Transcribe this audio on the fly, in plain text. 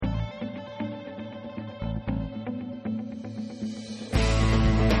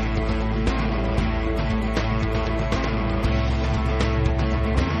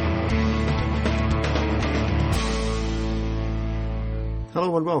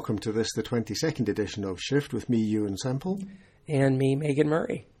Hello and welcome to this, the 22nd edition of Shift with me, Ewan Semple. And me, Megan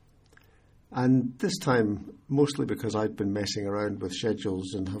Murray. And this time, mostly because I'd been messing around with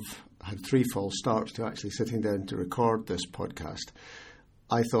schedules and have had 3 false starts to actually sitting down to record this podcast,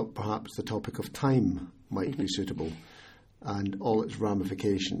 I thought perhaps the topic of time might be suitable and all its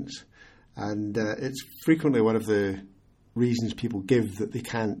ramifications. And it's frequently one of the reasons people give that they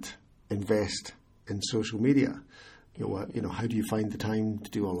can't invest in social media. You know, how do you find the time to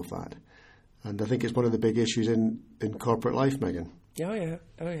do all of that? And I think it's one of the big issues in corporate life, Megan. Oh,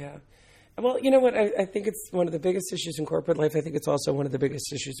 yeah. Well, you know what? I think it's one of the biggest issues in corporate life. I think it's also one of the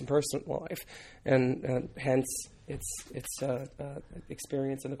biggest issues in personal life. And hence, it's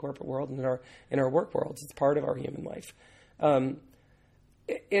experience in the corporate world and in our work worlds. It's part of our human life.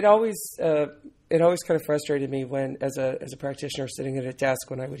 It always kind of frustrated me when, as a practitioner sitting at a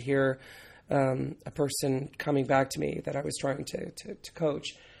desk, when I would hear a person coming back to me that I was trying to coach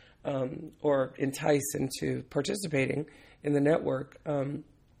or entice into participating in the network. It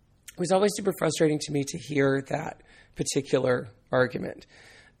was always super frustrating to me to hear that particular argument.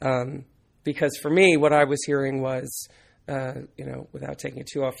 Because for me, what I was hearing was, without taking it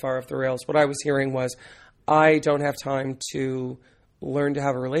too far off the rails, what I was hearing was, I don't have time to learn to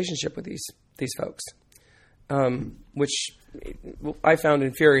have a relationship with these folks, which I found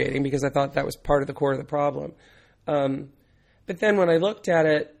infuriating because I thought that was part of the core of the problem. But then when I looked at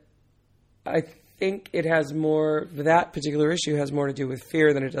it, I think that particular issue has more to do with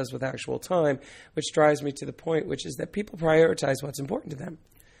fear than it does with actual time, which drives me to the point, which is that people prioritize what's important to them.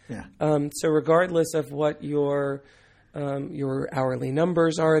 Yeah. So regardless of what your hourly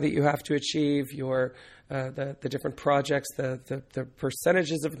numbers are that you have to achieve, the different projects, the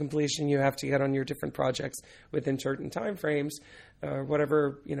percentages of completion you have to get on your different projects within certain time frames,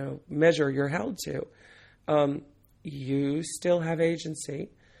 whatever measure you're held to, you still have agency.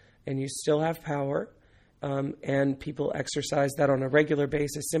 And you still have power, and people exercise that on a regular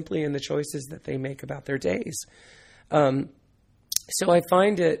basis simply in the choices that they make about their days. So I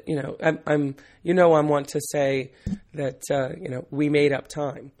find it, I'm want to say that, we made up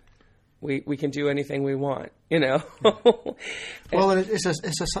time. We can do anything we want, Well, it's a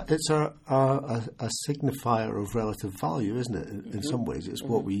signifier of relative value, isn't it? In some ways, it's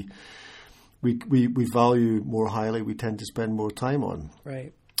what we value more highly. We tend to spend more time on.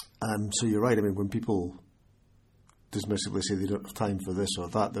 Right. So you're right. I mean, when people dismissively say they don't have time for this or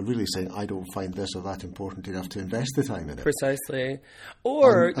that, they're really saying, I don't find this or that important enough to invest the time in it. Precisely.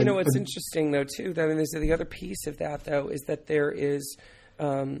 Or, what's interesting, though, too, there's the other piece of that, though, is that there is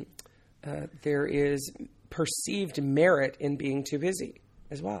perceived merit in being too busy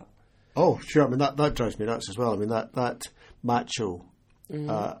as well. Oh, sure. I mean, that drives me nuts as well. I mean, that macho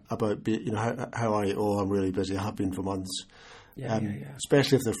about, how are you? Oh, I'm really busy. I have been for months. Yeah.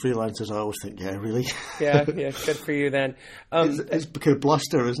 Especially if they're freelancers, I always think, yeah, really? Yeah, good for you then. It's kind of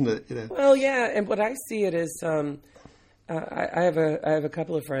bluster, isn't it? Well, yeah, and what I see it is, I have a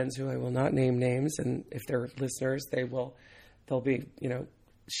couple of friends who I will not name names, and if they're listeners, they'll be,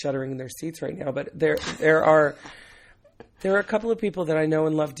 shuddering in their seats right now. But there are a couple of people that I know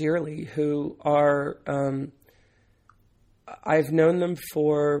and love dearly who are, I've known them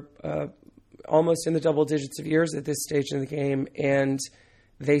for almost in the double digits of years at this stage in the game, and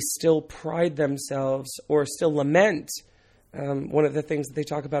they still pride themselves or still lament. One of the things that they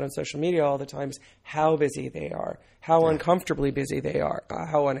talk about on social media all the time is how busy they are, how uncomfortably busy they are,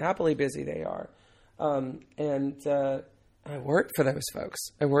 how unhappily busy they are. And I work for those folks.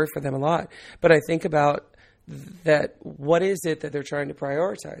 I work for them a lot. But I think about that, what is it that they're trying to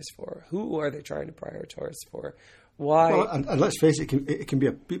prioritize for? Who are they trying to prioritize for? Why? Well, and let's face it, it can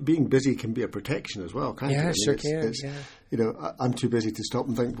be being busy can be a protection as well, can't it? Yeah, sure can. I'm too busy to stop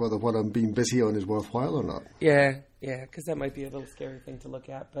and think whether what I'm being busy on is worthwhile or not. Yeah, because that might be a little scary thing to look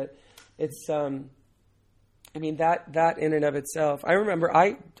at. But it's, that in and of itself. I remember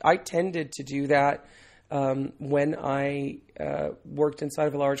I tended to do that when I worked inside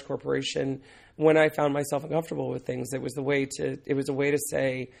of a large corporation. When I found myself uncomfortable with things, it was a way to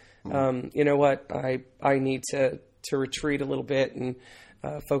say, you know what, I need to retreat a little bit and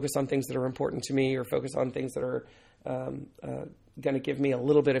focus on things that are important to me, or focus on things that are going to give me a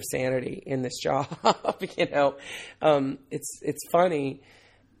little bit of sanity in this job. It's funny.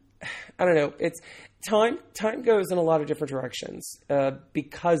 I don't know. It's time goes in a lot of different directions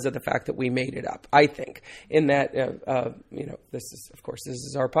because of the fact that we made it up. I think in that this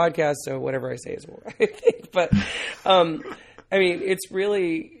is our podcast, so whatever I say is what I think. But it's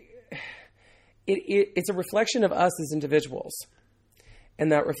really it's a reflection of us as individuals.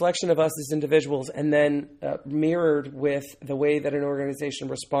 And that reflection of us as individuals, and then mirrored with the way that an organization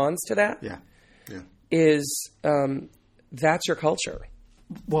responds to that, is that's your culture.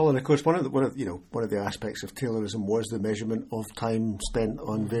 Well, and of course, one of the aspects of Taylorism was the measurement of time spent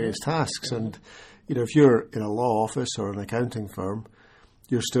on various tasks. And if you're in a law office or an accounting firm,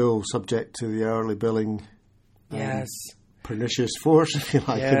 you're still subject to the hourly billing. Yes. Pernicious force, if you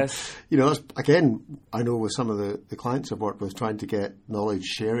like. Yes. And, that's, again, I know with some of the clients I've worked with, trying to get knowledge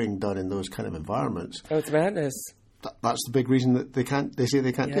sharing done in those kind of environments. Oh, it's madness. That's the big reason that they say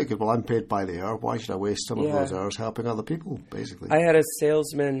they can't do it. Because, well, I'm paid by the hour. Why should I waste some of those hours helping other people, basically? I had a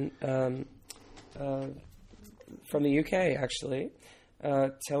salesman from the UK, actually,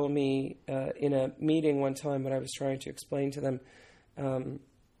 tell me in a meeting one time when I was trying to explain to them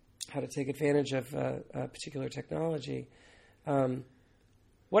how to take advantage of a particular technology.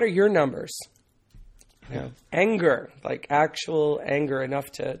 What are your numbers? Anger, like actual anger, enough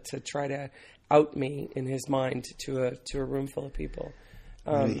to try to out me in his mind to a room full of people.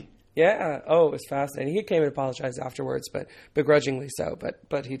 Really? Yeah. Oh, it was fascinating. He came and apologized afterwards, but begrudgingly so.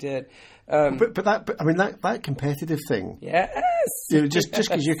 But he did. That competitive thing. Yes. Just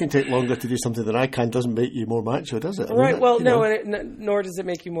because you can take longer to do something than I can doesn't make you more macho, does it? Right. Nor does it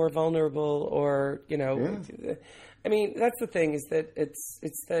make you more vulnerable, or I mean, that's the thing, is that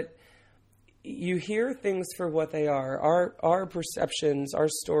it's that you hear things for what they are. Our perceptions, our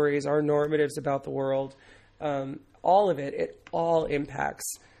stories, our normatives about the world, all of it all impacts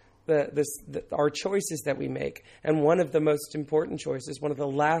our choices that we make. And one of the most important choices, one of the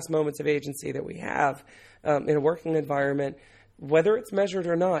last moments of agency that we have in a working environment, whether it's measured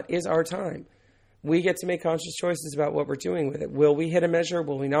or not, is our time. We get to make conscious choices about what we're doing with it. Will we hit a measure?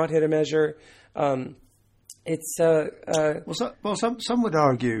 Will we not hit a measure? Some would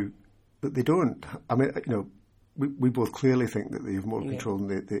argue that they don't. I mean, we both clearly think that they have more control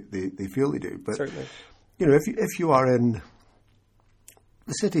than they feel they do. But certainly, if you are in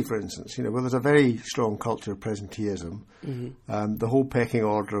the city, for instance, where there's a very strong culture of presenteeism, the whole pecking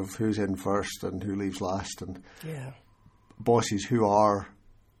order of who's in first and who leaves last, and bosses who are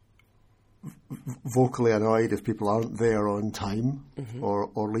vocally annoyed if people aren't there on time or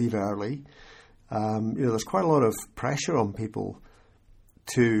leave early. There's quite a lot of pressure on people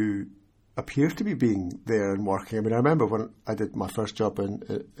to appear to be being there and working. I mean, I remember when I did my first job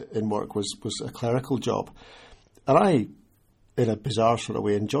in work was a clerical job, and I, in a bizarre sort of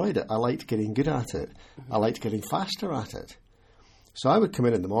way, enjoyed it. I liked getting good at it. I liked getting faster at it. So I would come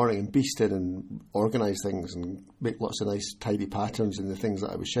in the morning and beast in and organise things and make lots of nice tidy patterns in the things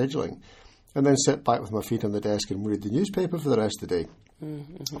that I was scheduling, and then sit back with my feet on the desk and read the newspaper for the rest of the day,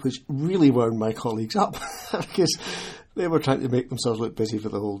 which really wound my colleagues up because they were trying to make themselves look busy for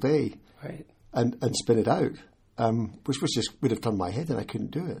the whole day, right, and spin it out, which would have turned my head, and I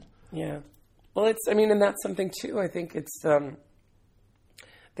couldn't do it. Yeah. Well, and that's something too. I think it's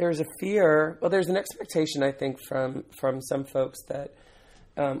there's a fear. Well, there's an expectation, I think, from some folks that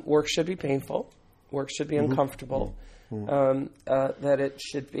work should be painful, work should be uncomfortable, that it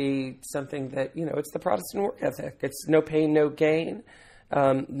should be something that it's the Protestant work ethic. It's no pain, no gain,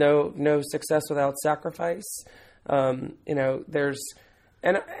 no success without sacrifice. There's.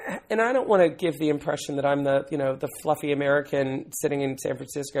 And I don't want to give the impression that I'm the fluffy American sitting in San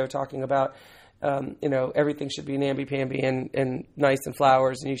Francisco talking about everything should be namby-pamby and nice and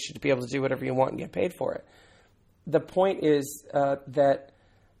flowers, and you should be able to do whatever you want and get paid for it. The point is that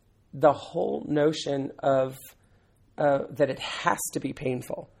the whole notion of that it has to be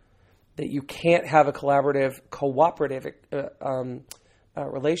painful, that you can't have a collaborative, cooperative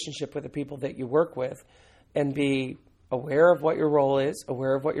relationship with the people that you work with, and be aware of what your role is,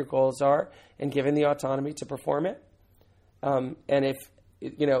 aware of what your goals are, and given the autonomy to perform it. And if,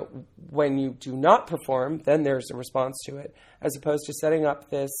 when you do not perform, then there's a response to it, as opposed to setting up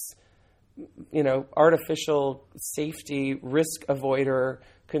this, artificial safety risk avoider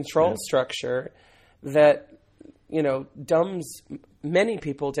control structure that, dumbs many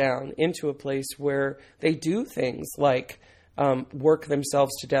people down into a place where they do things like work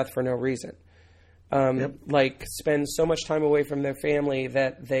themselves to death for no reason. Like spend so much time away from their family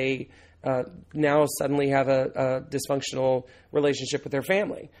that they now suddenly have a dysfunctional relationship with their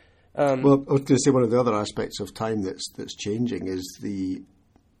family. Well, I was going to say one of the other aspects of time that's changing is the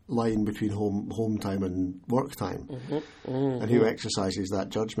line between home time and work time, and who exercises that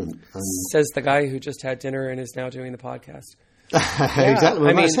judgment. And says the guy who just had dinner and is now doing the podcast.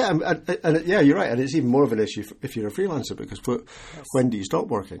 Exactly. Well, you're right, and it's even more of an issue if you're a freelancer, because when do you stop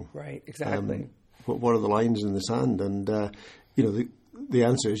working? Right, exactly. What are the lines in the sand? And the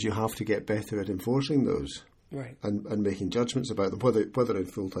answer is you have to get better at enforcing those. right, and making judgments about them, whether in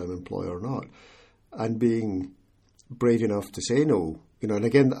full-time employ or not, and being brave enough to say no. And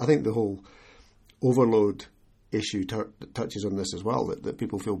again, I think the whole overload issue touches on this as well, that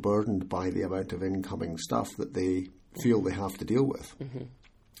people feel burdened by the amount of incoming stuff that they feel they have to deal with. Mm-hmm.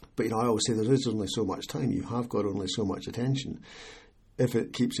 But, I always say there is only so much time. You have got only so much attention. If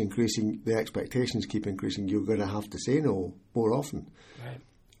it keeps increasing, the expectations keep increasing, you're going to have to say no more often. Right.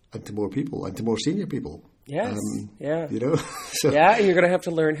 And to more people, and to more senior people. Yes, yeah. So, yeah, and you're going to have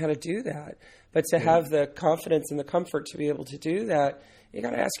to learn how to do that. But to have the confidence and the comfort to be able to do that, you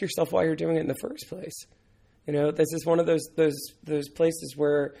got to ask yourself why you're doing it in the first place. This is one of those places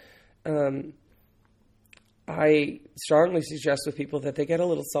where I strongly suggest with people that they get a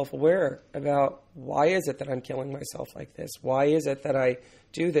little self-aware about, why is it that I'm killing myself like this? Why is it that I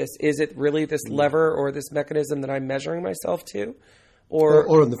do this? Is it really this lever or this mechanism that I'm measuring myself to?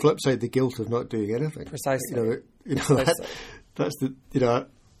 Or on the flip side, the guilt of not doing anything. Precisely. Precisely. That's the,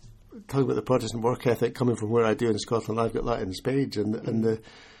 talking about the Protestant work ethic coming from where I do in Scotland, I've got that in spades, and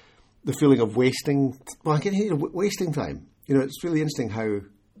the feeling of wasting. Well, I can hear wasting time. It's really interesting how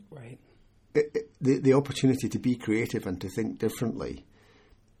right the opportunity to be creative and to think differently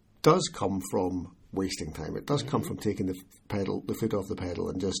does come from wasting time. It does come from taking the foot off the pedal,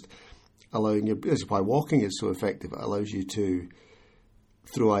 and just allowing you. This is why walking is so effective. It allows you to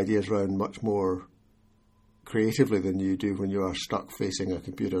throw ideas around much more creatively than you do when you are stuck facing a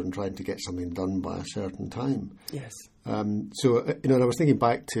computer and trying to get something done by a certain time. Yes. So, and I was thinking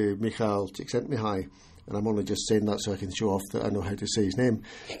back to Michael Csikszentmihalyi, and I'm only just saying that so I can show off that I know how to say his name,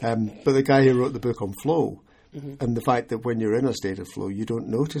 but the guy who wrote the book on flow, and the fact that when you're in a state of flow, you don't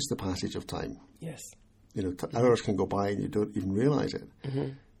notice the passage of time. Yes. Hours can go by and you don't even realise it.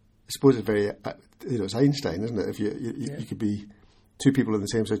 I suppose it's very, it's Einstein, isn't it? If you could be two people in the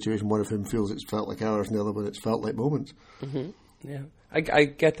same situation, one of whom feels it's felt like hours and the other one it's felt like moments. Yeah, I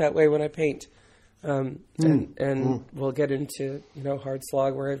get that way when I paint, and we'll get into hard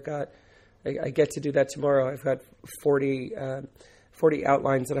slog where I get to do that tomorrow. I've got 40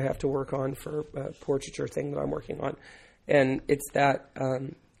 outlines that I have to work on for a portraiture thing that I'm working on, and it's that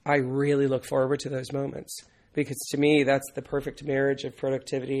I really look forward to those moments, because to me that's the perfect marriage of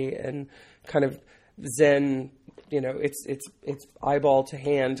productivity and kind of Zen. It's eyeball to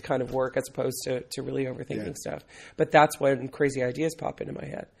hand kind of work as opposed to really overthinking stuff. But that's when crazy ideas pop into my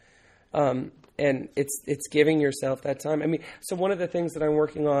head. And it's giving yourself that time. I mean, so one of the things that I'm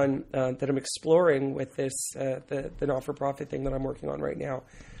working on, that I'm exploring with this, the not-for-profit thing that I'm working on right now,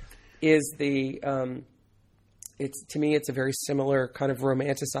 is to me, it's a very similar kind of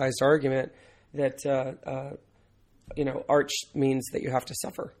romanticized argument that, art means that you have to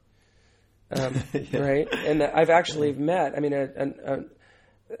suffer. Right? And I've actually met, I mean, I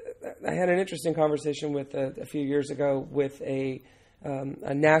had an interesting conversation with a few years ago with a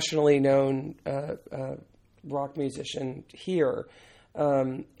nationally known rock musician here,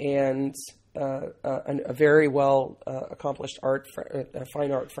 and a very well accomplished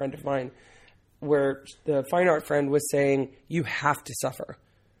fine art friend of mine, where the fine art friend was saying, you have to suffer.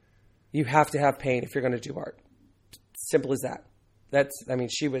 You have to have pain if you're going to do art. Simple as that.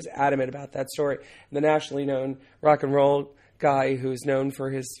 She was adamant about that story. The nationally known rock and roll guy who's known for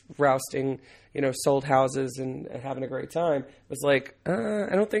his rousting, sold houses and having a great time was like,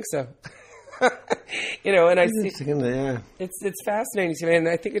 I don't think so. And I see it's fascinating to me, and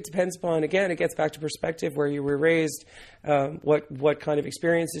I think it depends upon, again, it gets back to perspective, where you were raised, what kind of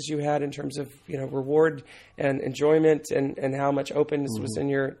experiences you had in terms of reward and enjoyment, and how much openness was in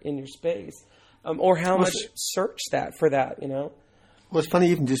your space, or how much search for that. Well, it's funny,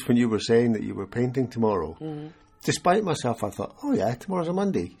 even just when you were saying that you were painting tomorrow, despite myself, I thought, oh yeah, tomorrow's a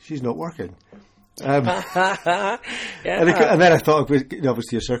Monday. She's not working. And then I thought, obviously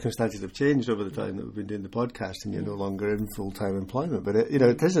your circumstances have changed over the time that we've been doing the podcast, and you're no longer in full-time employment. But it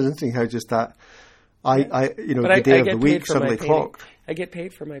is interesting how just that, the day of the week suddenly clocked. I get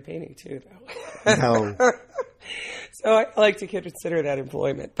paid for my painting too, though. No. So I like to consider that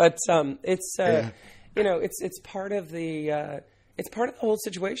employment, but it's part of the. It's part of the whole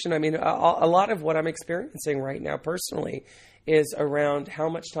situation. I mean, a lot of what I'm experiencing right now personally is around how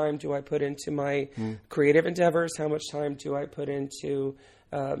much time do I put into my creative endeavors? How much time do I put into,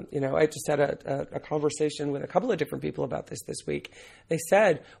 I just had a conversation with a couple of different people about this week. They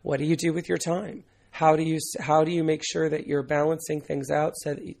said, what do you do with your time? How do you make sure that you're balancing things out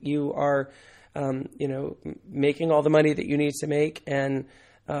so that you are, making all the money that you need to make, and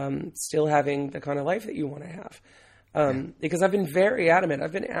still having the kind of life that you want to have? Because I've been very adamant.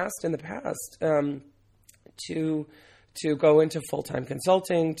 I've been asked in the past to go into full-time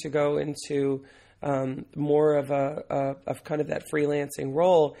consulting, to go into more of of kind of that freelancing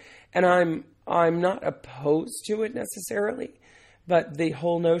role. And I'm not opposed to it necessarily, but the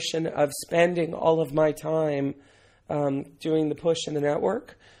whole notion of spending all of my time doing the push in the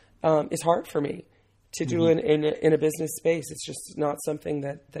network is hard for me to do in a business space. It's just not something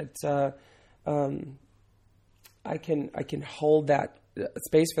that I can hold that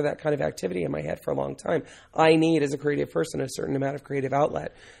space for that kind of activity in my head for a long time. I need, as a creative person, a certain amount of creative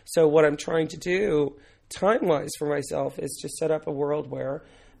outlet. So what I'm trying to do time-wise for myself is just set up a world where,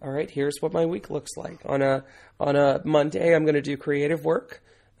 all right, here's what my week looks like. On a Monday, I'm going to do creative work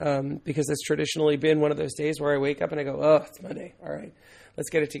because it's traditionally been one of those days where I wake up and I go, oh, it's Monday. All right, let's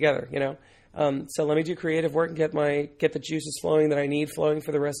get it together, So let me do creative work and get the juices flowing that I need flowing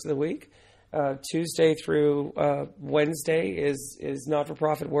for the rest of the week. Tuesday through Wednesday is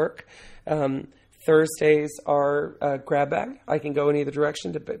not-for-profit work. Thursdays are grab bag. I can go in either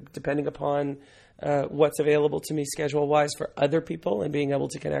direction depending upon what's available to me schedule-wise for other people and being able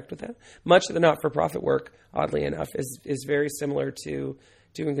to connect with them. Much of the not-for-profit work, oddly enough, is very similar to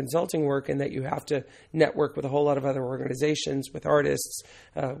doing consulting work in that you have to network with a whole lot of other organizations, with artists,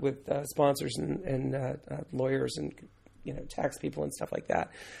 with sponsors and lawyers and tax people and stuff like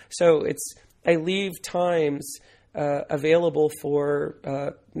that. So I leave times available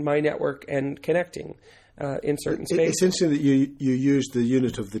for my network and connecting in certain spaces. It's interesting that you used the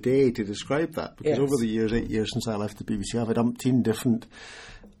unit of the day to describe that, because over the years, 8 years since I left the BBC, I've had umpteen different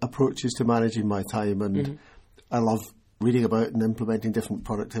approaches to managing my time, and I love reading about and implementing different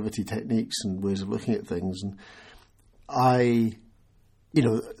productivity techniques and ways of looking at things. And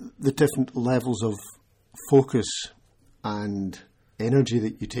the different levels of focus and energy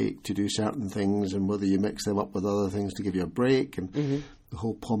that you take to do certain things, and whether you mix them up with other things to give you a break, and the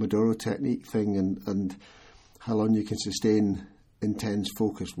whole Pomodoro technique thing, and how long you can sustain intense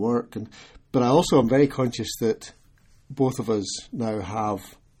focused work. But I also am very conscious that both of us now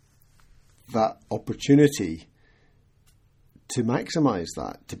have that opportunity to maximise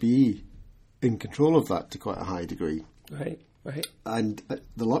that, to be in control of that to quite a high degree. Right. And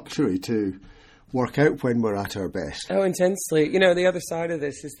the luxury to work out when we're at our best. Oh, intensely. The other side of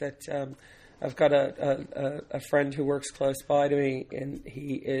this is that I've got a friend who works close by to me, and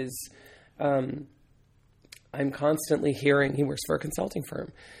he is, I'm constantly hearing, he works for a consulting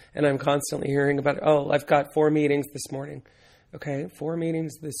firm, and I'm constantly hearing about, I've got 4 meetings this morning. Okay, 4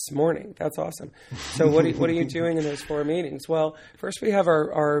 meetings this morning. That's awesome. So what are you doing in those 4 meetings? Well, first we have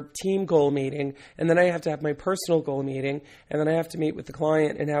our team goal meeting, and then I have to have my personal goal meeting, and then I have to meet with the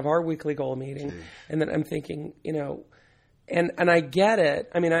client and have our weekly goal meeting. And then I'm thinking, and I get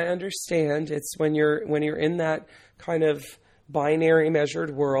it. I mean, I understand. It's when you're in that kind of binary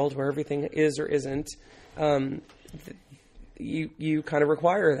measured world where everything is or isn't, you kind of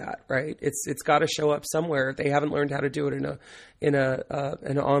require that, right? It's got to show up somewhere. They haven't learned how to do it in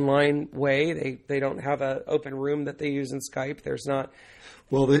an online way. They don't have an open room that they use in Skype. There's not.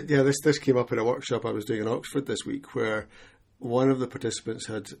 Well, this came up in a workshop I was doing in Oxford this week, where one of the participants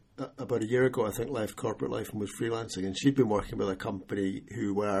had about a year ago, I think, left corporate life and was freelancing, and she'd been working with a company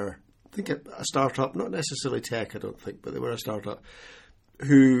who were, I think, a startup, not necessarily tech, I don't think, but they were a startup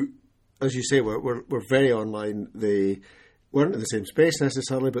who, as you say, were very online. They weren't in the same space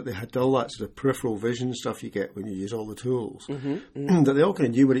necessarily, but they had all that sort of peripheral vision stuff you get when you use all the tools. That they all kind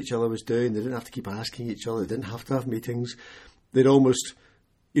of knew what each other was doing. They didn't have to keep asking each other. They didn't have to have meetings. They'd almost,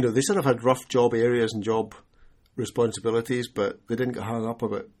 they sort of had rough job areas and job responsibilities, but they didn't get hung up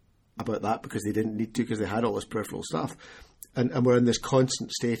about that because they didn't need to, because they had all this peripheral stuff. And we're in this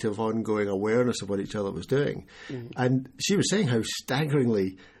constant state of ongoing awareness of what each other was doing. And she was saying how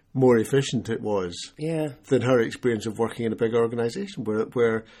staggeringly more efficient it was than her experience of working in a big organisation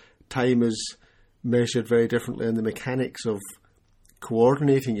where time is measured very differently, and the mechanics of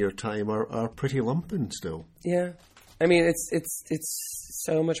coordinating your time are pretty lumpen still. Yeah. I mean, it's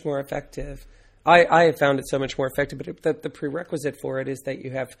so much more effective. I have found it so much more effective, but the prerequisite for it is that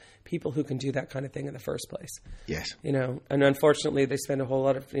you have people who can do that kind of thing in the first place. Yes. And unfortunately they spend a whole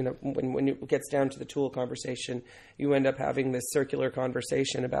lot of, when it gets down to the tool conversation, you end up having this circular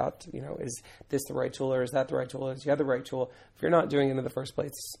conversation about, is this the right tool, or is that the right tool, or is the other right tool? If you're not doing it in the first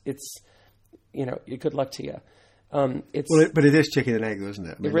place, it's good luck to you. But it is chicken and egg, though, isn't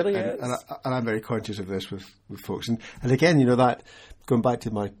it? It really is. And I'm very conscious of this with folks. And again, that, going back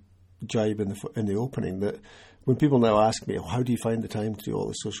to my jibe in the opening, that when people now ask me, how do you find the time to do all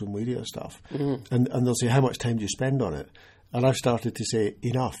the social media stuff? And they'll say, how much time do you spend on it? And I've started to say,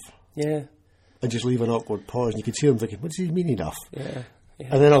 enough. Yeah. And just leave an awkward pause. And you can see them thinking, what does he mean enough? Yeah.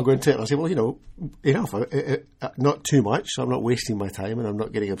 And then I'll go into it and I'll say, well, enough. Not too much, so I'm not wasting my time and I'm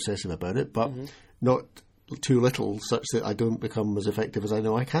not getting obsessive about it, but not too little such that I don't become as effective as I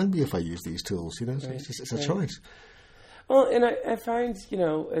know I can be if I use these tools. So it's a choice. Well, and I find,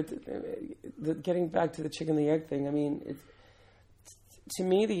 getting back to the chicken and the egg thing, I mean, to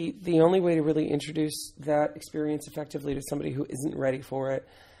me, the only way to really introduce that experience effectively to somebody who isn't ready for it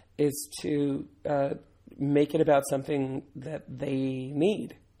is to make it about something that they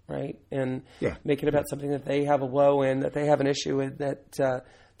need, right? And make it about something that they have a woe in, that they have an issue with, that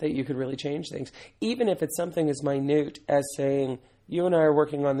you could really change things. Even if it's something as minute as saying, you and I are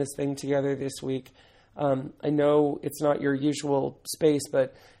working on this thing together this week. I know it's not your usual space,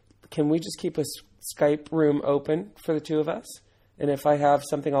 but can we just keep a Skype room open for the two of us? And if I have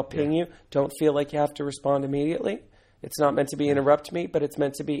something, I'll ping you. Don't feel like you have to respond immediately. It's not meant to be interrupt me, but it's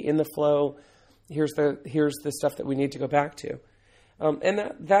meant to be in the flow. Here's the stuff that we need to go back to.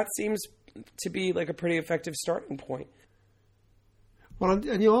 And that seems to be like a pretty effective starting point. Well,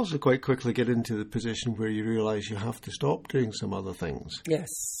 and you also quite quickly get into the position where you realise you have to stop doing some other things. Yes.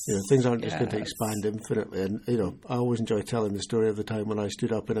 Things aren't just going to expand infinitely. And, I always enjoy telling the story of the time when I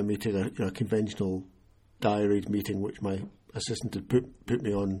stood up in a meeting, a conventional diaried meeting, which my assistant had put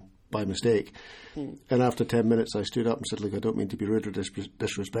me on by mistake. And after 10 minutes, I stood up and said, look, I don't mean to be rude or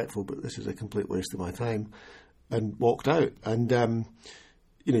disrespectful, but this is a complete waste of my time, and walked out. And,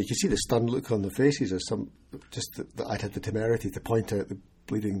 you can see the stunned look on the faces as that I'd had the temerity to point out the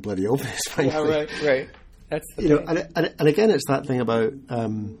bleeding bloody obvious. Yeah, right. That's the thing. And again, it's that thing about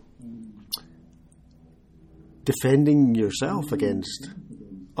defending yourself against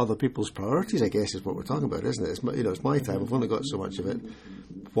other people's priorities, I guess, is what we're talking about, isn't it? It's my time. I've only got so much of it.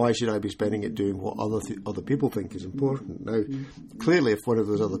 Why should I be spending it doing what other people think is important? Now, clearly, if one of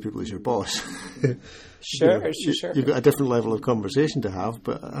those other people is your boss, sure. You've got a different level of conversation to have,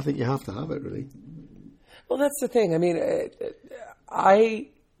 but I think you have to have it, really. Well, that's the thing. I mean, I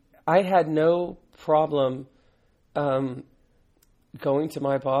had no problem going to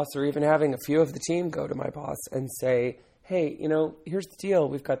my boss, or even having a few of the team go to my boss and say, hey, here's the deal.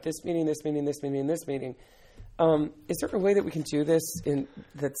 We've got this meeting, this meeting, this meeting, this meeting. Is there a way that we can do this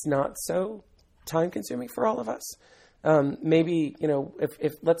that's not so time consuming for all of us? Maybe,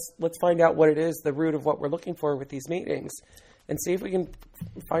 if let's find out what it is, the root of what we're looking for with these meetings, and see if we can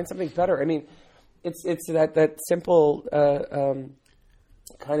find something better. I mean, it's that simple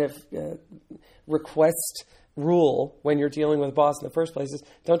kind of request rule when you're dealing with a boss in the first place is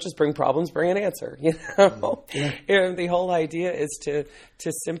don't just bring problems, bring an answer. And the whole idea is to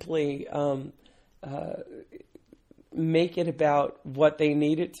simply make it about what they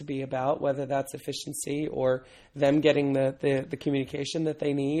need it to be about, whether that's efficiency or them getting the communication that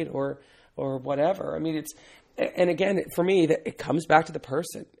they need or whatever. I mean, and again, for me, it comes back to the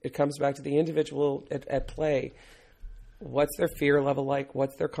person. It comes back to the individual at play. What's their fear level like?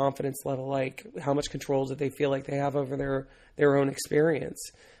 What's their confidence level like? How much control do they feel like they have over their own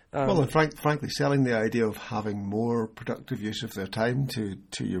experience? Well, and frankly, selling the idea of having more productive use of their time to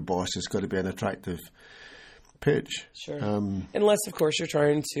your boss has got to be an attractive pitch. Sure. Unless, of course, you're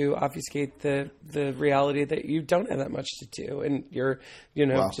trying to obfuscate the reality that you don't have that much to do, and you're,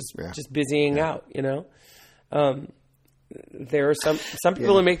 just busying out. There are some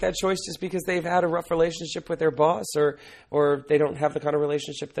people who make that choice just because they've had a rough relationship with their boss, or they don't have the kind of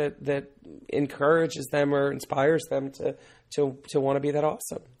relationship that encourages them or inspires them to want to be that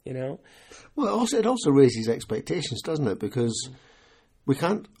awesome. Well, it also raises expectations, doesn't it? Because we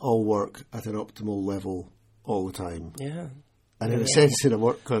can't all work at an optimal level all the time. Yeah. And in a sense, in a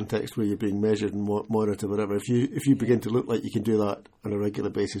work context where you're being measured and monitored, whatever, if you begin to look like you can do that on a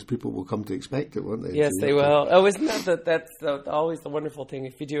regular basis, people will come to expect it, won't they? Yes, they will. Oh, isn't that's always the wonderful thing?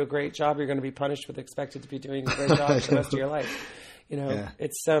 If you do a great job, you're going to be punished with expected to be doing a great job for the rest of your life.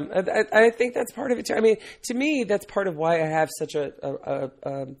 It's I think that's part of it too. I mean, to me, that's part of why I have such a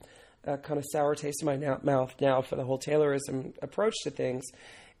kind of sour taste in my mouth now for the whole Taylorism approach to things.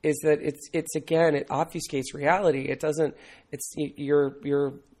 Is that it's again, it obfuscates reality. It doesn't. It's you're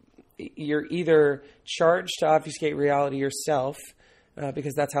either charged to obfuscate reality yourself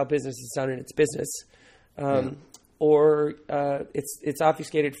because that's how business is done and it's business, or it's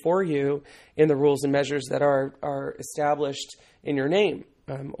obfuscated for you in the rules and measures that are established in your name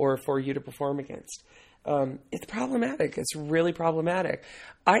or for you to perform against. It's problematic. It's really problematic.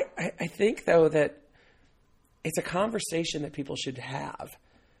 I think though that it's a conversation that people should have.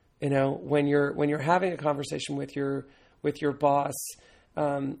 When you're having a conversation with your boss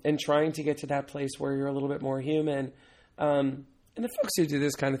and trying to get to that place where you're a little bit more human, and the folks who do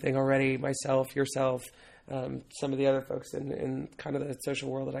this kind of thing already, myself, yourself, some of the other folks in kind of the social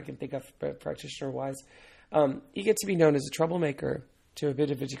world that I can think of practitioner-wise, you get to be known as a troublemaker to a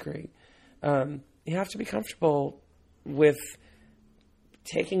bit of a degree. You have to be comfortable with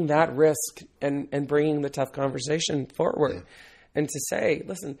taking that risk and bringing the tough conversation forward. Yeah. And to say,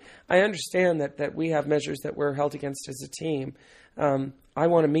 listen, I understand that we have measures that we're held against as a team. I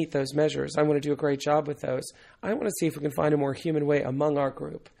want to meet those measures. I want to do a great job with those. I want to see if we can find a more human way among our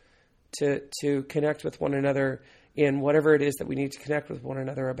group to connect with one another in whatever it is that we need to connect with one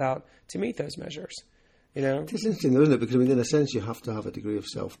another about to meet those measures. You know? It's interesting, though, isn't it? Because, I mean, in a sense, you have to have a degree of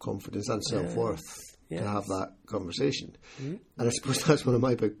self-confidence and self-worth to have that conversation. Mm-hmm. And I suppose that's one of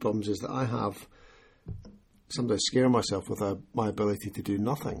my big problems is that I have sometimes scare myself with my ability to do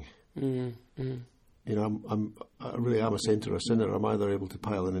nothing. Mm-hmm. You know, I really am a saint or a sinner. I'm either able to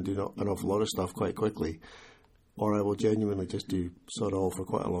pile in and do an awful lot of stuff quite quickly, or I will genuinely just do sod all for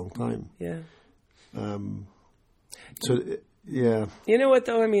quite a long time. Yeah. Yeah. You know what,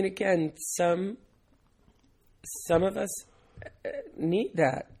 though? I mean, again, some of us need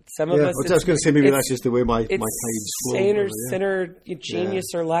that. Some of us. I was going to say, maybe that's just the way my tides flow. Saint or sinner,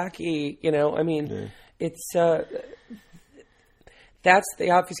 genius or lackey. You know, I mean, it's that's the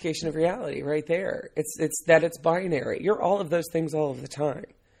obfuscation of reality right there. It's that it's binary. You're all of those things all of the time.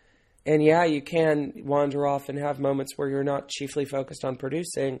 And yeah, you can wander off and have moments where you're not chiefly focused on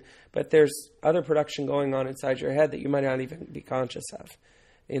producing, but there's other production going on inside your head that you might not even be conscious of.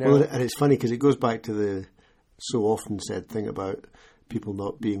 You know, well, and it's funny because it goes back to the so often said thing about people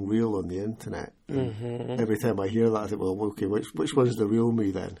not being real on the internet. Mm-hmm. Every time I hear that, I think, well, okay, which one's the real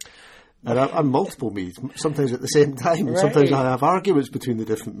me then? And I'm multiple me's, sometimes at the same time. Right. Sometimes I have arguments between the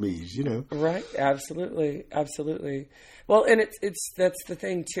different me's, you know. Right, absolutely. Well, and that's the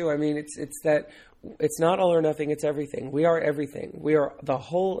thing too. I mean, it's that it's not all or nothing, it's everything. We are everything. We are the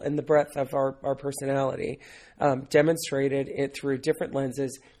whole and the breadth of our personality, demonstrated through different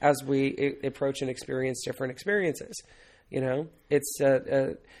lenses as we approach and experience different experiences. You know, it's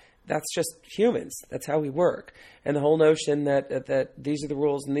that's just humans. That's how we work. And the whole notion that these are the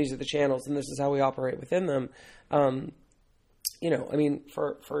rules and these are the channels and this is how we operate within them. You know, I mean,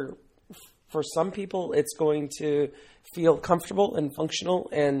 for some people, it's going to feel comfortable and functional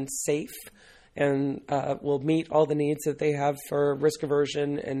and safe, and will meet all the needs that they have for risk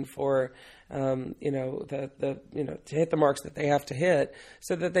aversion and for you know, to hit the marks that they have to hit,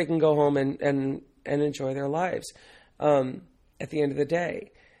 so that they can go home and enjoy their lives. At the end of the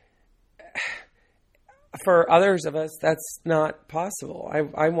day, for others of us, that's not possible.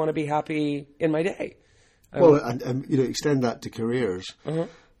 I want to be happy in my day. Well, and you know, extend that to careers,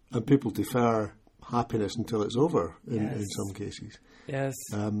 and people defer happiness until it's over in some cases. Yes.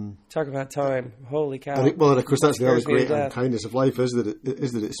 Talk about time. Holy cow. And of course, that's the other great unkindness of life is that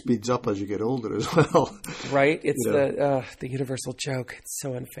it speeds up as you get older as well. Right. It's the universal joke. It's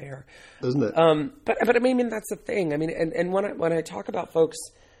so unfair, isn't it? But I mean, that's the thing. I mean, and when I talk about folks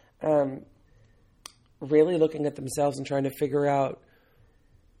really looking at themselves and trying to figure out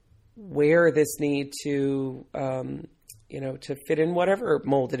where this need to to fit in whatever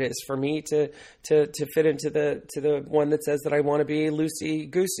mold it is. For me to fit into the one that says that I want to be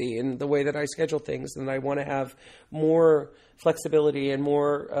loosey-goosey in the way that I schedule things, and I want to have more flexibility and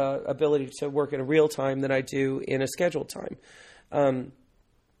more ability to work in real time than I do in a scheduled time.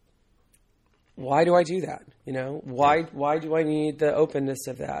 Why do I do that? You know, why do I need the openness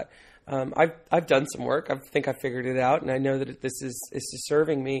of that? I've done some work. I think I figured it out, and I know that this is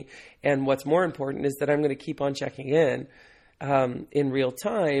serving me. And what's more important is that I'm going to keep on checking in real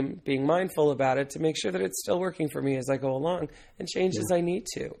time, being mindful about it to make sure that it's still working for me as I go along, and change as I need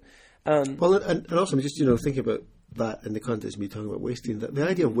to. Well, and also just thinking about that in the context of me talking about wasting. The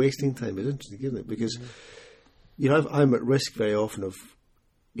idea of wasting time is interesting, isn't it? Because I'm at risk very often of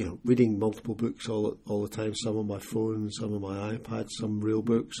reading multiple books all the time, some on my phone, some on my iPad, some real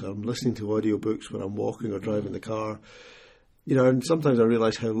books. I'm listening to audiobooks when I'm walking or driving the car. And sometimes I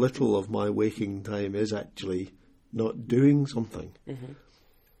realise how little of my waking time is actually not doing something. Mm-hmm.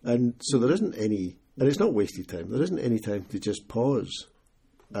 And so there isn't any, and it's not wasted time, there isn't any time to just pause.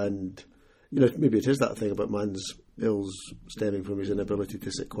 And, maybe it is that thing about man's ills stemming from his inability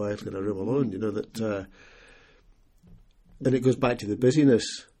to sit quietly in a room alone, that... And it goes back to the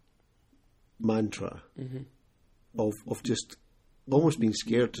busyness mantra of just almost being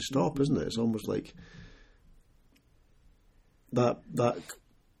scared to stop, isn't it? It's almost like that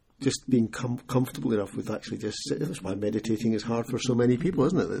just being comfortable enough with actually just sitting. That's why meditating is hard for so many people,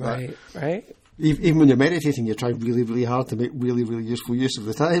 isn't it? Right. Even when you're meditating, you're trying really, really hard to make really, really useful use of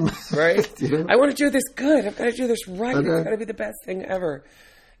the time. Right. I want to do this good. I've got to do this right. It's got to be the best thing ever.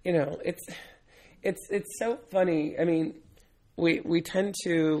 it's so funny. I mean, we tend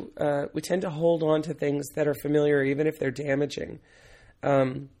to hold on to things that are familiar, even if they're damaging.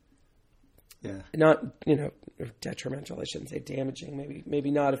 Not, detrimental. I shouldn't say damaging.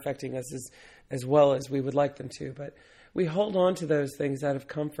 Maybe not affecting us as well as we would like them to. But we hold on to those things out of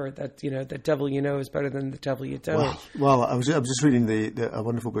comfort. That the devil you know is better than the devil you don't. Well, I was just reading a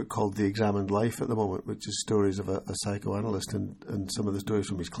wonderful book called The Examined Life at the moment, which is stories of a psychoanalyst and some of the stories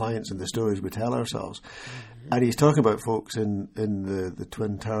from his clients and the stories we tell ourselves. Mm-hmm. And he's talking about folks in the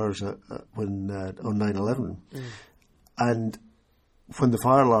Twin Towers when on 9/11, and when the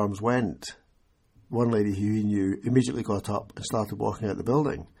fire alarms went. One lady who he knew immediately got up and started walking out the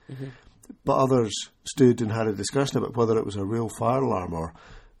building. Mm-hmm. But others stood and had a discussion about whether it was a real fire alarm or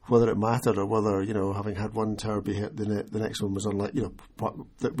whether it mattered or whether, having had one tower be hit, the next one was unlike,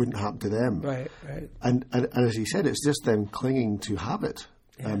 that wouldn't happen to them. Right. And as he said, it's just them clinging to habit.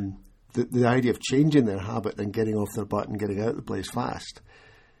 Yeah. The idea of changing their habit and getting off their butt and getting out of the place fast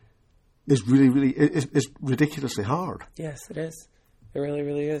is really, is ridiculously hard. Yes, it is. It really,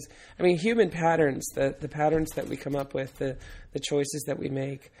 really is. I mean, human patterns, the patterns that we come up with, the choices that we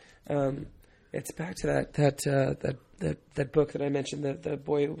make. It's back to that book that I mentioned, the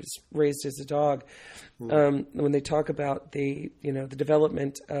boy who was raised as a dog. When they talk about the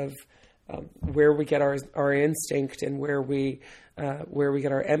development of where we get our instinct and where we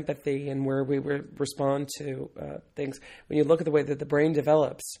get our empathy and where we respond to things. When you look at the way that the brain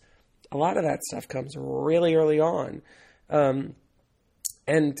develops, a lot of that stuff comes really early on.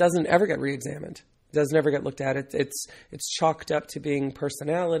 And doesn't ever get re-examined. Doesn't ever get looked at. It's chalked up to being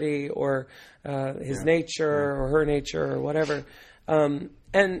personality or his nature or her nature or whatever.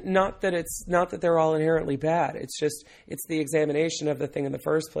 And not that they're all inherently bad. It's the examination of the thing in the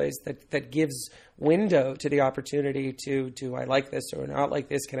first place that gives window to the opportunity to, do I like this or not like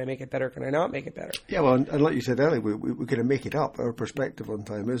this? Can I make it better? Can I not make it better? Yeah, well, and like you said earlier, we kind of make it up. Our perspective on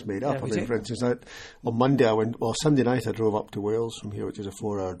time is made up. Yeah, for instance, on Sunday night I drove up to Wales from here, which is a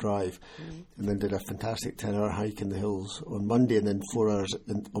 4-hour drive, and then did a fantastic 10-hour hike in the hills on Monday, and then 4 hours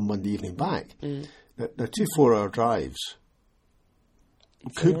on Monday evening back. Now 2 4-hour drives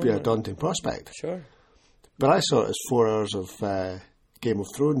could be a daunting prospect. Sure. But I saw it as 4 hours of Game of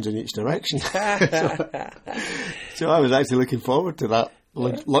Thrones in each direction. so I was actually looking forward to that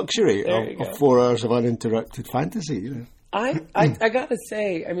luxury of 4 hours of uninterrupted fantasy. I got to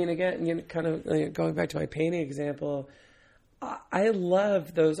say, I mean, again, kind of going back to my painting example, I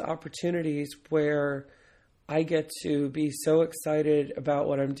love those opportunities where I get to be so excited about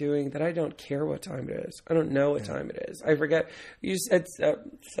what I'm doing that I don't care what time it is. I don't know what time it is. I forget. You said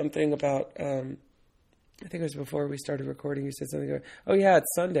something about, I think it was before we started recording, you said something about, oh yeah,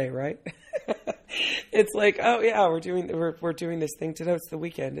 it's Sunday, right? It's like, oh yeah, we're doing this thing today. It's the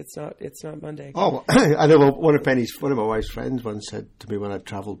weekend. It's not Monday. Oh, I know. One of my wife's friends once said to me when I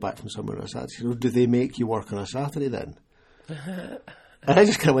travelled back from somewhere on a Saturday, she said, do they make you work on a Saturday then? And I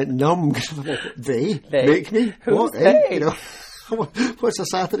just kind of went numb because they make me? Who's what? they? What's a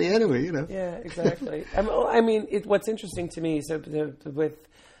Saturday anyway? Yeah, exactly. I mean, what's interesting to me, so with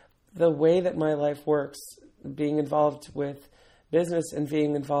the way that my life works, being involved with business and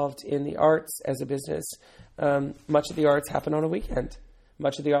being involved in the arts as a business, much of the arts happen on a weekend.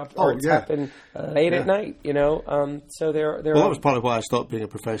 Much of the arts happen late at night, So there. Well, that was part of why I stopped being a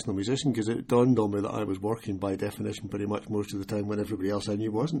professional musician, because it dawned on me that I was working by definition pretty much most of the time when everybody else I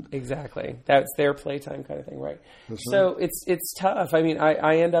knew wasn't. Exactly, that's their playtime kind of thing, right? So it's tough. I mean,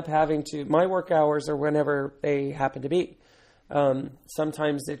 I end up having to. My work hours are whenever they happen to be.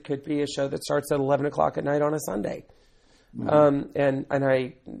 Sometimes it could be a show that starts at 11 o'clock at night on a Sunday. And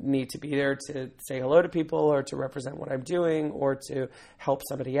I need to be there to say hello to people or to represent what I'm doing or to help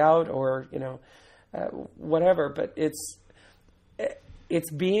somebody out or, whatever. But it's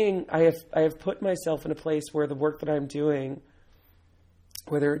being, I have put myself in a place where the work that I'm doing,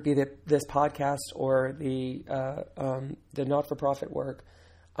 whether it be this podcast or the not-for-profit work,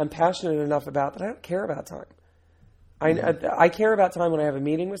 I'm passionate enough about that I don't care about time. I care about time when I have a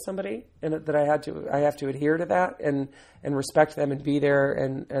meeting with somebody and that I have to adhere to that and respect them and be there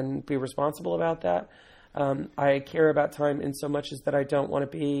and be responsible about that. I care about time in so much as that I don't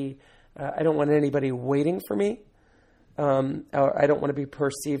want anybody waiting for me. I don't want to be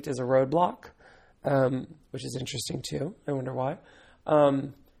perceived as a roadblock, which is interesting too. I wonder why.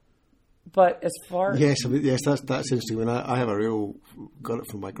 But as far yes, that's interesting. When I have a real got it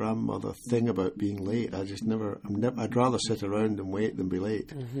from my grandmother thing about being late. I'd rather sit around and wait than be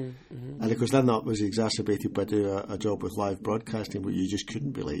late. And of course, then that was exacerbated by doing a job with live broadcasting where you just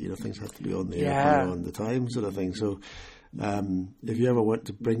couldn't be late. Things have to be on the air on the time sort of thing. So If you ever want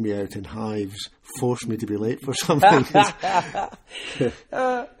to bring me out in hives, force me to be late for something.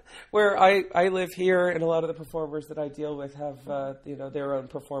 Where I live here, and a lot of the performers that I deal with have their own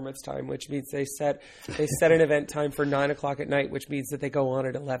performance time, which means they set an event time for 9:00 at night, which means that they go on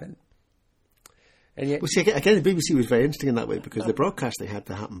at 11. And yet, well, see, again, the BBC was very interesting in that way because the broadcasting had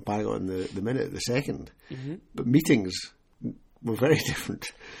to happen bang on the minute, the second, but meetings were very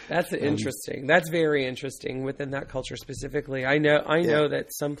different. That's interesting. That's very interesting within that culture specifically. I know that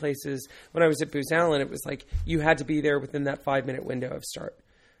some places, when I was at Booz Allen, it was like you had to be there within that 5-minute window of start.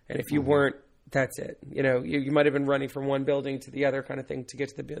 And if you weren't, that's it. You might have been running from one building to the other kind of thing to get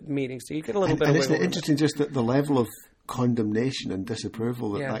to the meeting. So you get a little bit of wiggle room. And isn't it interesting just the level of condemnation and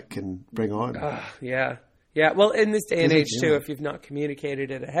disapproval that can bring on? Yeah. Yeah, well, in this day and age, too, if you've not communicated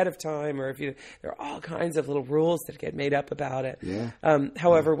it ahead of time, or there are all kinds of little rules that get made up about it. Yeah.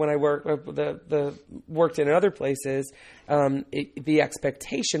 However, when I worked in other places, the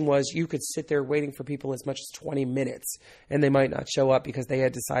expectation was you could sit there waiting for people as much as 20 minutes, and they might not show up because they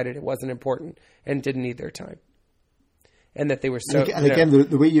had decided it wasn't important and didn't need their time. And that they were so... And again,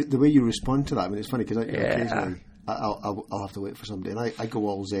 the way you respond to that, I mean, it's funny because occasionally I'll have to wait for somebody, and I go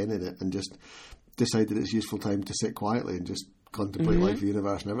all zen in it and just... decide that it's useful time to sit quietly and just contemplate life, the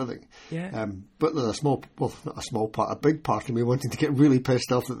universe, and everything. Yeah. But there's a big part of me wanting to get really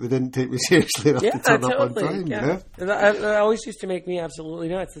pissed off that they didn't take me seriously enough to turn up on time. Yeah. That always used to make me absolutely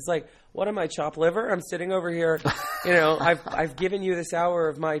nuts. It's like, what am I, chopped liver? I'm sitting over here. I've given you this hour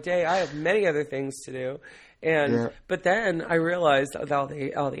of my day. I have many other things to do. But then I realized all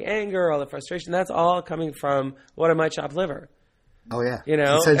the anger, all the frustration, that's all coming from what am I, chopped liver? Oh yeah,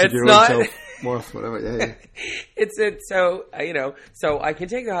 it's not self-worth, whatever. Yeah. So I can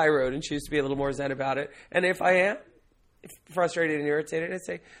take the high road and choose to be a little more zen about it. And if I am frustrated and irritated, I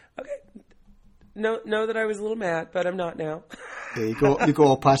say, okay, know that I was a little mad, but I'm not now. Yeah, you go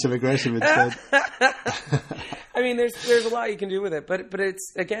all passive aggressive instead. I mean, there's a lot you can do with it, but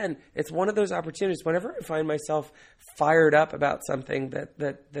it's one of those opportunities. Whenever I find myself fired up about something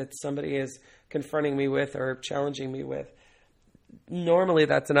that somebody is confronting me with or challenging me with. Normally,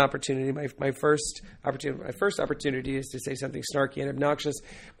 that's an opportunity. My first opportunity is to say something snarky and obnoxious.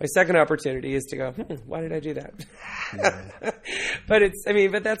 My second opportunity is to go, why did I do that? Yeah. But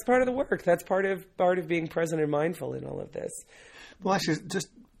that's part of the work. That's part of being present and mindful in all of this. Well, actually, just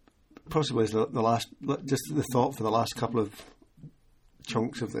possibly just the thought for the last couple of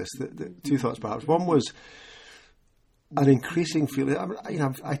chunks of this. The two thoughts, perhaps. One was an increasing feeling.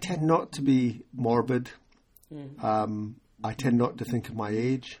 I tend not to be morbid. I tend not to think of my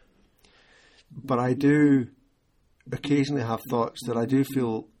age, but I do occasionally have thoughts that I do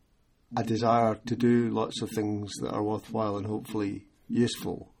feel a desire to do lots of things that are worthwhile and hopefully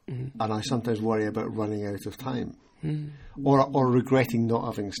useful. And I sometimes worry about running out of time or regretting not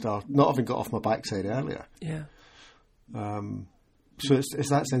having got off my backside earlier. Yeah. So it's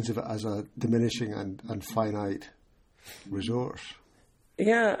that sense of it as a diminishing and finite resource.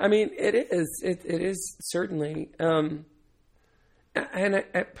 Yeah, I mean, it is. It is certainly. And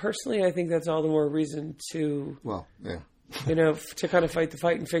I personally, I think that's all the more reason to, to kind of fight the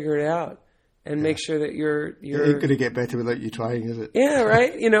fight and figure it out and make sure that you're. It ain't going to get better without you trying, is it? Yeah,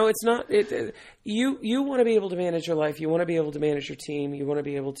 right. It's not. You want to be able to manage your life. You want to be able to manage your team. You want to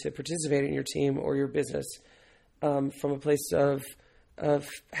be able to participate in your team or your business from a place of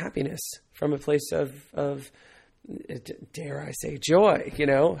happiness, from a place of dare I say joy.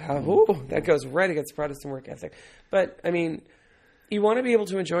 That goes right against Protestant work ethic. But I mean. You want to be able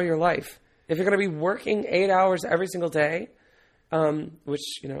to enjoy your life. If you're going to be working 8 hours every single day, which,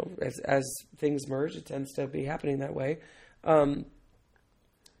 as things merge, it tends to be happening that way,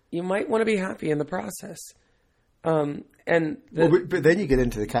 you might want to be happy in the process. But then you get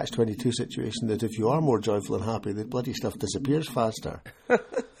into the catch-22 situation that if you are more joyful and happy, the bloody stuff disappears faster.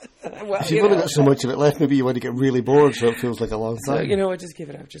 Well, if you've only got so much of it left, maybe you want to get really bored so it feels like a long time. So, you know what, just give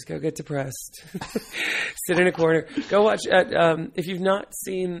it up. Just go get depressed. Sit in a corner. Go watch, if you've not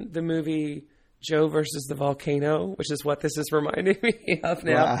seen the movie Joe versus the Volcano, which is what this is reminding me of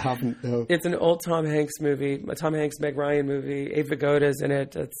now. Well, I haven't, no. It's an old Tom Hanks movie, a Tom Hanks, Meg Ryan movie. Ava Vigoda's in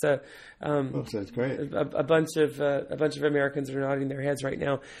it. It's sounds great. A bunch of Americans are nodding their heads right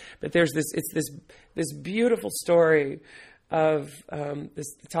now. But there's this beautiful story of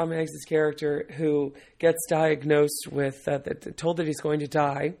this Tom Hanks' character who gets diagnosed with told that he's going to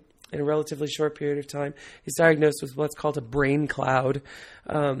die in a relatively short period of time. He's diagnosed with what's called a brain cloud.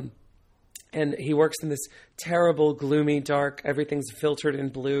 And he works in this terrible, gloomy, dark, everything's filtered in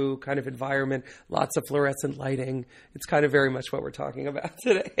blue kind of environment, lots of fluorescent lighting. It's kind of very much what we're talking about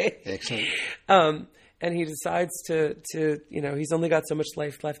today. Excellent. and he decides to he's only got so much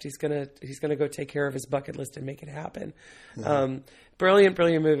life left. He's gonna go take care of his bucket list and make it happen. Yeah. Brilliant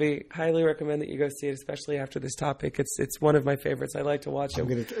movie. Highly recommend that you go see it, especially after this topic. It's one of my favorites. I like to watch it. I'm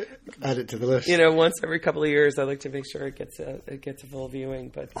going to add it to the list. Once every couple of years, I like to make sure it gets a full viewing.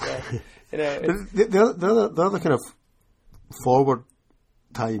 But the other kind of forward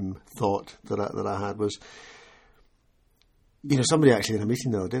time thought that I had was, somebody actually in a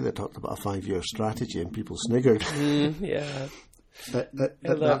meeting the other day that talked about a 5-year strategy, and people sniggered. Yeah. I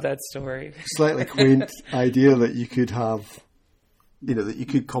love that story. Slightly quaint idea that you could have, that you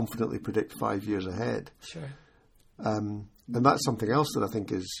could confidently predict 5 years ahead. Sure. And that's something else that I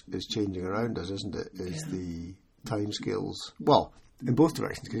think is changing around us, isn't it? Is the timescales. Well, in both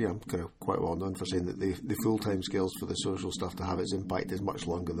directions, because I'm kind of quite well known for saying that the full timescales for the social stuff to have its impact is much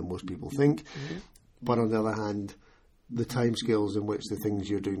longer than most people think. Mm-hmm. But on the other hand, the timescales in which the things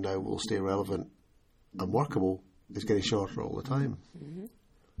you're doing now will stay relevant and workable is getting shorter all the time. Mm-hmm.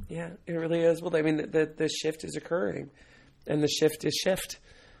 Yeah, it really is. Well, I mean, the shift is occurring, and the shift is shift.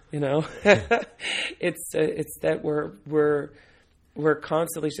 It's that we're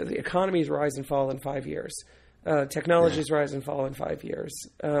constantly, the economies rise and fall in 5 years. Technologies rise and fall in 5 years.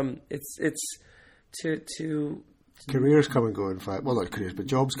 It's to careers come and go in 5. Well, not careers, but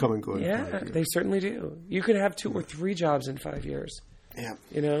jobs come and go in 5 years. Yeah, they certainly do. You could have 2 or 3 jobs in 5 years. Yeah,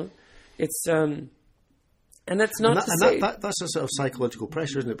 it's and that's not to say that's a sort of psychological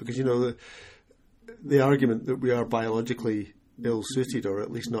pressure, isn't it? Because the argument that we are biologically ill-suited, or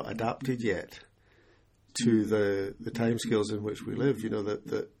at least not adapted yet to the timescales in which we live.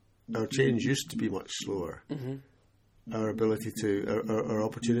 That our change used to be much slower. Mm-hmm. Our ability our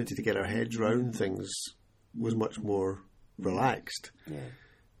opportunity to get our heads round things was much more relaxed. Yeah.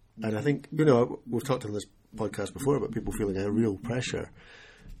 And I think, we've talked on this podcast before about people feeling a real pressure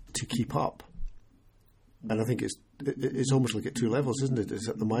to keep up. And I think it's almost like at 2 levels, isn't it? It's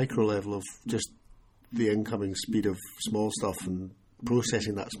at the micro level of just the incoming speed of small stuff and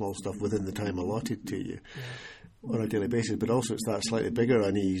processing that small stuff within the time allotted to you on a daily basis. But also it's that slightly bigger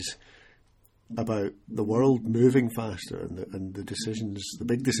unease about the world moving faster and the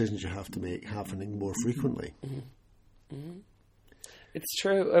big decisions you have to make happening more frequently. Mm-hmm. Mm-hmm. It's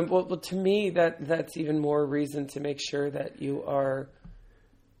true. Well, to me, that's even more reason to make sure that you are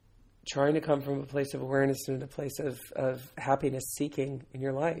trying to come from a place of awareness and a place of happiness seeking in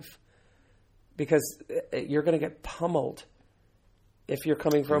your life. Because you're going to get pummeled if you're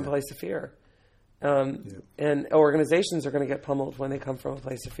coming from a place of fear. And organizations are going to get pummeled when they come from a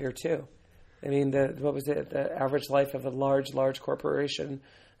place of fear too. I mean, the average life of a large corporation.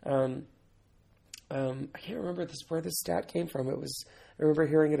 I can't remember where this stat came from. I remember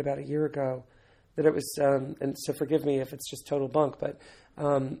hearing it about a year ago that it was, and so forgive me if it's just total bunk, but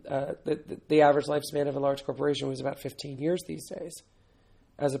the average lifespan of a large corporation was about 15 years these days,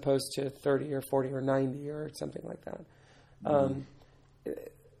 as opposed to 30 or 40 or 90 or something like that.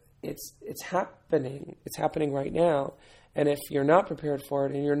 It's happening. It's happening right now. And if you're not prepared for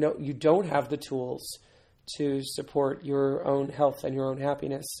it, and you don't have the tools to support your own health and your own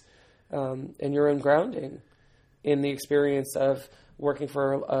happiness, and your own grounding in the experience of working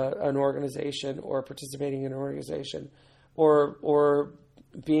for an organization or participating in an organization, or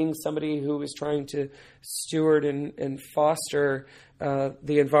being somebody who is trying to steward and foster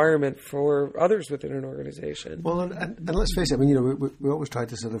the environment for others within an organization. Well, and let's face it. I mean, we always try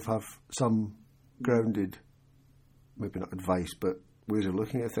to sort of have some grounded, maybe not advice, but ways of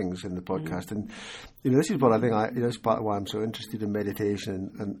looking at things in the podcast. Mm-hmm. And this is what I think. This is part of why I'm so interested in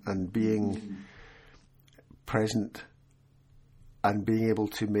meditation and being present and being able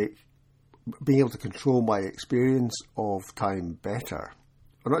to control my experience of time better.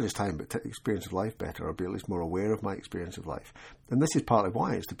 Or not just time, but experience of life better, or be at least more aware of my experience of life. And this is partly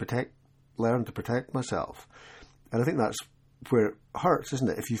why, is to learn to protect myself. And I think that's where it hurts,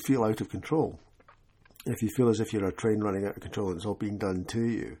 isn't it? If you feel out of control. If you feel as if you're a train running out of control and it's all being done to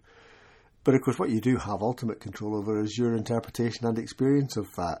you. But of course what you do have ultimate control over is your interpretation and experience of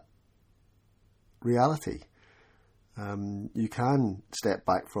that reality. You can step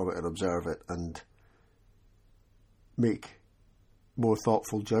back from it and observe it and make more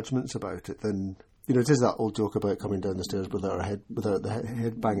thoughtful judgments about it than, it is that old joke about coming down the stairs without the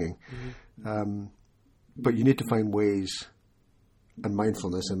head banging. Mm-hmm. But you need to find ways, and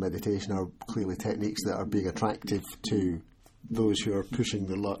mindfulness and meditation are clearly techniques that are being attractive to those who are pushing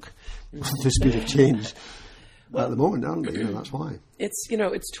the luck with the speed of change at the moment, aren't they? That's why.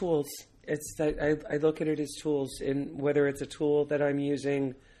 It's tools. It's that I look at it as tools, and whether it's a tool that I'm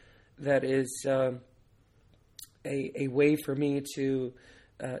using that is a way for me to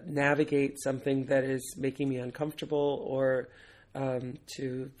navigate something that is making me uncomfortable, or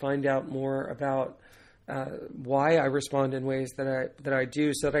to find out more about why I respond in ways that I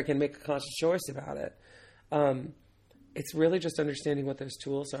do, so that I can make a conscious choice about it. It's really just understanding what those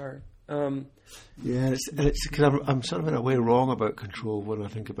tools are. It's because I'm sort of in a way wrong about control when I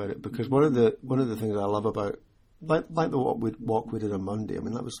think about it, because one of the things I love about like the walk we did on Monday. I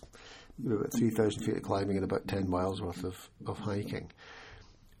mean, that was about 3,000 feet of climbing and about 10 miles worth of hiking.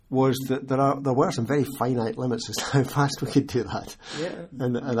 Was that there were some very finite limits as to how fast we could do that. Yeah.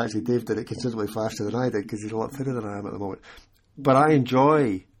 And actually Dave did it considerably faster than I did, because he's a lot fitter than I am at the moment. But I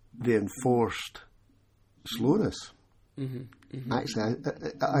enjoy the enforced slowness. Mm-hmm. Mm-hmm. Actually,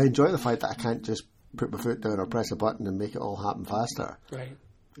 I enjoy the fact that I can't just put my foot down or press a button and make it all happen faster. Right.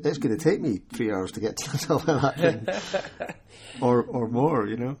 It's going to take me 3 hours to get to that thing. or more,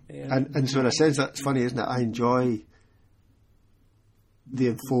 you know. Yeah. And so in a sense, that's funny, isn't it? I enjoy the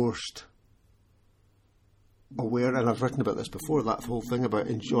enforced aware, and I've written about this before, that whole thing about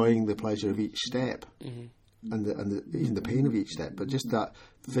enjoying the pleasure of each step. Mm-hmm. and even the pain of each step, but just that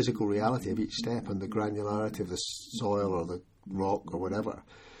physical reality of each step and the granularity of the soil or the rock or whatever.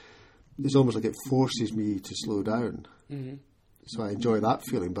 It's almost like it forces me to slow down. Mm-hmm. So I enjoy that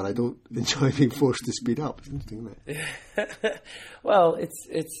feeling, but I don't enjoy being forced to speed up. It's interesting, isn't it? Well,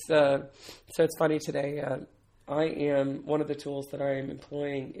 so it's funny today. One of the tools that I am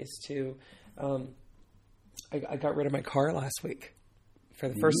employing is to, I got rid of my car last week. For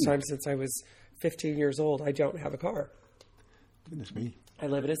the first time since I was 15 years old, I don't have a car. Goodness me. I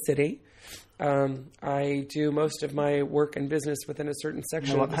live in a city. I do most of my work and business within a certain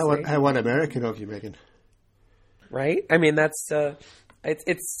section of the city. How un-American of you, Megan. Right? I mean, that's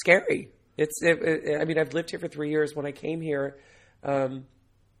it's scary. I mean, I've lived here for 3 years. When I came here,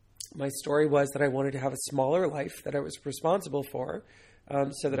 my story was that I wanted to have a smaller life that I was responsible for,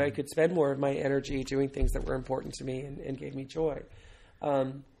 so that I could spend more of my energy doing things that were important to me and gave me joy.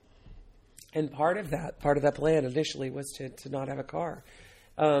 And part of that plan initially was to not have a car.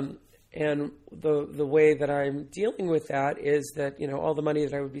 And the way that I'm dealing with that is that, all the money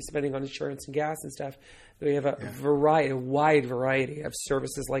that I would be spending on insurance and gas and stuff, we have a wide variety of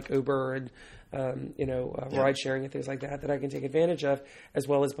services like Uber and, ride sharing and things like that I can take advantage of, as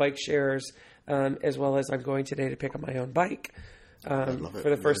well as bike shares, as well as I'm going today to pick up my own bike. I love it.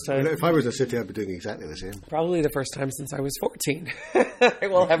 For the first time. If I was a city, I'd be doing exactly the same. Probably the first time since I was 14. I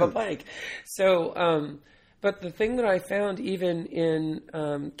will have a bike. So, but the thing that I found even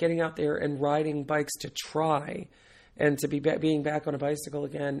in getting out there and riding bikes to try and to be being back on a bicycle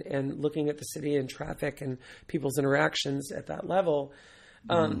again and looking at the city and traffic and people's interactions at that level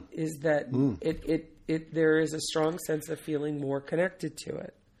is that there is a strong sense of feeling more connected to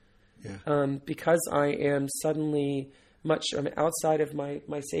it. Yeah. Because I am suddenly I'm outside of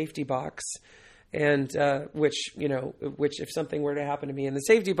my safety box, and which if something were to happen to me in the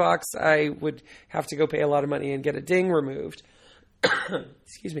safety box, I would have to go pay a lot of money and get a ding removed.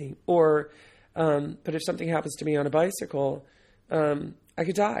 Excuse me. Or, but if something happens to me on a bicycle, I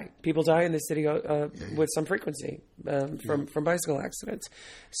could die. People die in this city with some frequency from bicycle accidents.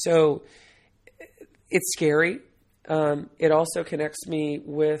 So it's scary. It also connects me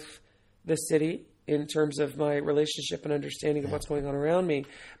with the city in terms of my relationship and understanding of what's going on around me.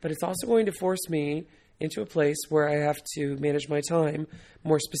 But it's also going to force me into a place where I have to manage my time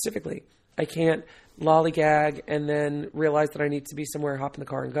more specifically. I can't lollygag and then realize that I need to be somewhere, hop in the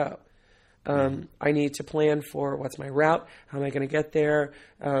car and go. I need to plan for what's my route, how am I going to get there.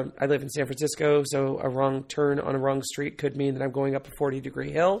 I live in San Francisco, so a wrong turn on a wrong street could mean that I'm going up a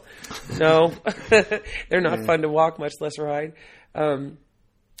 40-degree hill. No, they're not fun to walk, much less ride.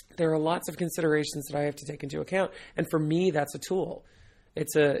 There are lots of considerations that I have to take into account, and for me, that's a tool.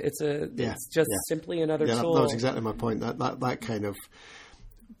 It's just simply another tool. That was exactly my point. That kind of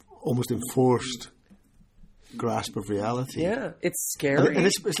almost enforced grasp of reality. Yeah, it's scary. And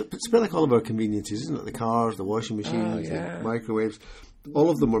it's a bit like all of our conveniences, isn't it? The cars, the washing machines, the microwaves. All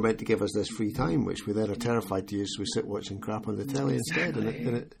of them were meant to give us this free time, which we then are terrified to use, so we sit watching crap on the telly instead.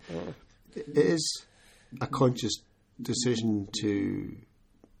 And it is a conscious decision to,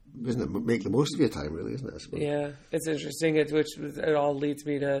 isn't it, make the most of your time, really, isn't it? I suppose. Yeah, it's interesting. It all leads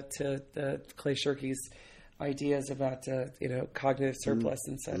me to Clay Shirky's ideas about cognitive surplus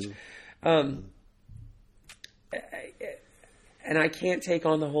and such. And I can't take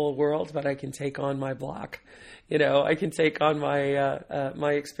on the whole world, but I can take on my block. I can take on my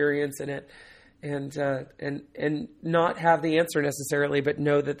my experience in it, and not have the answer necessarily, but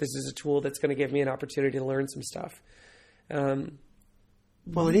know that this is a tool that's going to give me an opportunity to learn some stuff.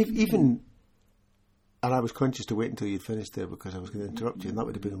 Well, and even And I was conscious to wait until you'd finished there because I was going to interrupt you, and that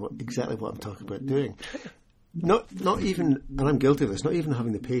would have been exactly what I'm talking about doing. Not even, and I'm guilty of this, not even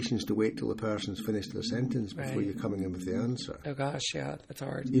having the patience to wait till the person's finished their sentence before you're coming in with the answer. Oh gosh, yeah, that's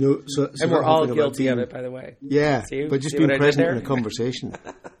hard. So and we're all guilty of it, by the way. Yeah, but just being present in a conversation.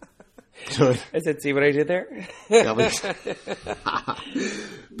 Sorry. I said, see what I did there? Yeah, but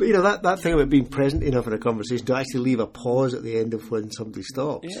that thing about being present enough in a conversation to actually leave a pause at the end of when somebody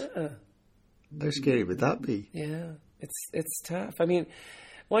stops. Yeah. How scary would that be? Yeah, it's tough. I mean,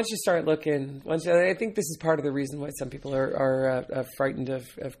 once you start looking, I think this is part of the reason why some people are frightened of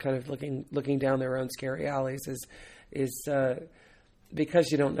kind of looking down their own scary alleys is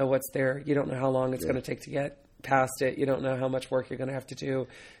because you don't know what's there. You don't know how long it's going to take to get past it. You don't know how much work you're going to have to do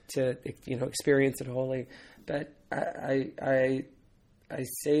to experience it wholly. But I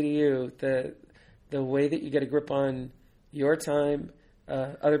say to you, the way that you get a grip on your time,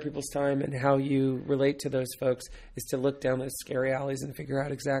 other people's time, and how you relate to those folks is to look down those scary alleys and figure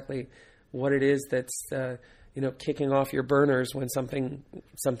out exactly what it is that's kicking off your burners when something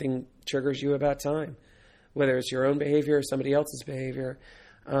triggers you about time, whether it's your own behavior or somebody else's behavior.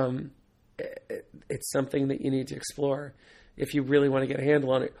 It's something that you need to explore if you really want to get a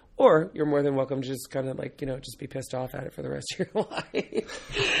handle on it. Or you're more than welcome to just kind of just be pissed off at it for the rest of your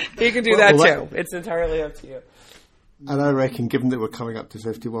life. You can do that too. It's entirely up to you. And I reckon, given that we're coming up to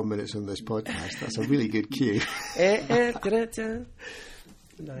 51 minutes on this podcast, that's a really good cue. Nice.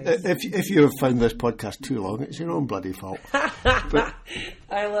 If you have found this podcast too long, it's your own bloody fault. But,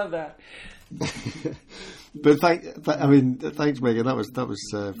 I love that. But thanks, Megan. That was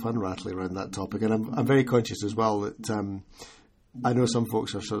fun rattling around that topic, and I'm very conscious as well that I know some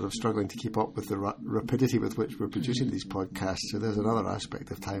folks are sort of struggling to keep up with the rapidity with which we're producing these podcasts. So there's another aspect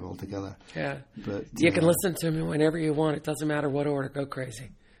of time altogether. Yeah, but you can listen to me whenever you want. It doesn't matter what order. Go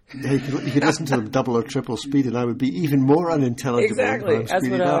crazy. Yeah, you could listen to them double or triple speed, and I would be even more unintelligible. Exactly. That's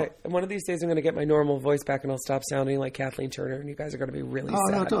what one of these days I'm going to get my normal voice back, and I'll stop sounding like Kathleen Turner, and you guys are going to be really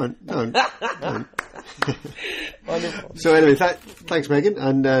sad. Oh no, don't. Wonderful. So anyway, thanks, Megan,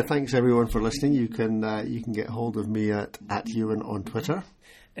 and thanks everyone for listening. You can get hold of me at Ewan on Twitter,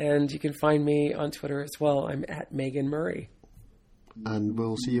 and you can find me on Twitter as well. I'm at Megan Murray, and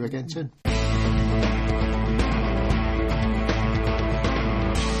we'll see you again soon.